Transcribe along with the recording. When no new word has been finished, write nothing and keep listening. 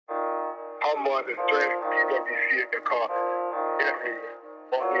Hummer on the strength, PWC in the car. Get me.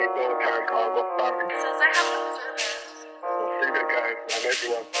 Don't need no time, car, got family. Since I have no service. So free the guys, man,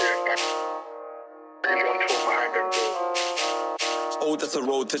 everyone's safe. Like, really on top behind them doors. Oh, that's a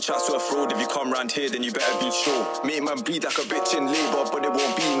road to chats to a fraud. If you come round here, then you better be sure. Make man bleed like a bitch in labour, but it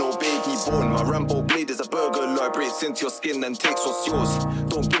won't be no baby born. My Rambo blade is a burglar, breaks into your skin and takes what's yours.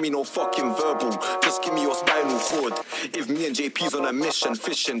 Don't give me no fucking verbal, just give me your spinal cord. If me and JP's on a mission,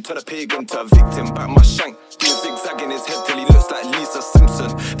 fishing, turn a pagan to a victim. Back my shank, do a zigzag in his head till he looks like Lisa Simpson.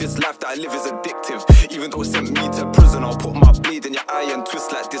 This life that I live is addictive. Even though it sent me to prison, I'll put my blade in your eye and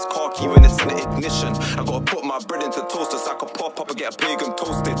twist like this car key when it's in the ignition. I gotta put my bread into toaster so I can pop up and get a pagan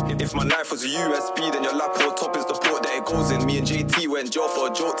toasted. If my knife was a USB, then your lap or top is the port that it goes in. Me and JT went jail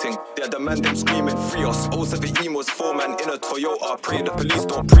for a jolting. They had the man them screaming free us. 07 emos 4-man in a Toyota. Pray the police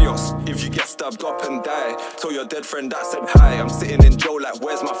don't pre us. If you get stabbed up and die, tell your dead friend that said hi. I'm sitting in jail like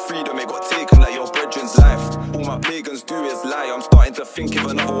where's my freedom? It got taken like your brethren's life. All my pagans do is lie. I'm starting to think if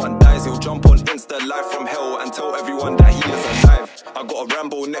another one dies, he'll jump on Insta live from hell and tell everyone that he is alive. I got a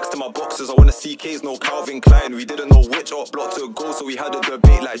Rambo next to my boxes. I wanna see K's, no Calvin Klein. We didn't know which up block to go, so we had a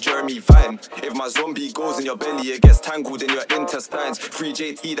debate like Jeremy Vine. If my zombie goes in your belly, it gets tangled in your intestines. Free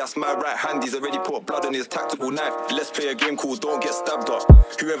JT, that's my right hand. He's already put blood on his tactical knife. Let's play a game called Don't Get Stabbed Up.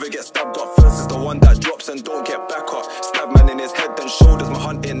 Whoever gets stabbed up first is the one that drops and don't get back up. Stab man in his head then shoulders. My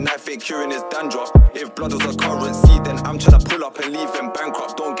hunting knife ain't curing his dandruff. If blood was a currency, then I'm trying to pull up and leave him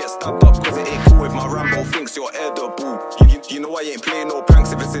bankrupt. Don't get stabbed up cause it ain't cool if my Rambo thinks you're edible. You know I ain't playing no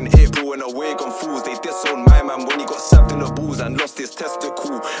pranks if it's in April and away gone fools. They disowned my man when he got stabbed in the balls and lost his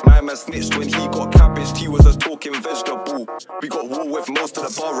testicle. My man snitched when he got cabbaged, he was a talking vegetable. We got war with most of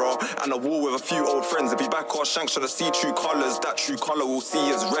the borough and a war with a few old friends. If he back our shanks trying to see true colours, that true colour we'll see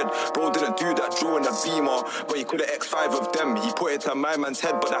is red. Bro didn't do that draw in a beamer, but he could have X5 of them. He put it to my man's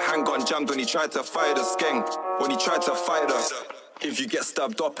head, but the handgun jammed when he tried to fire the skeng. When he tried to fire us. If you get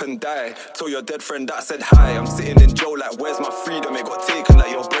stabbed up and die, tell your dead friend that said hi. I'm sitting in jail like where's my freedom? It got taken like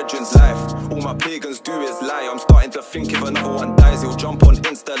your brethren's life. All my pagans do is lie. I'm starting to think if another one dies, he'll jump on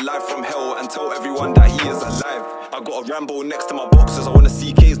Insta live from hell and tell everyone that he is alive. I got a Rambo next to my boxes. I wanna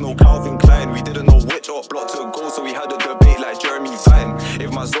see K's, no Calvin Klein. We didn't know which up block to go, so we had a debate like Jeremy Vine.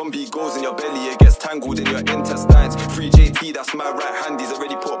 If my zombie goes in your belly, it gets tangled in your intestines. Free JT, that's my right hand. He's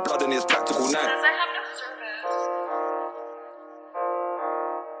already put blood on his tactical knife.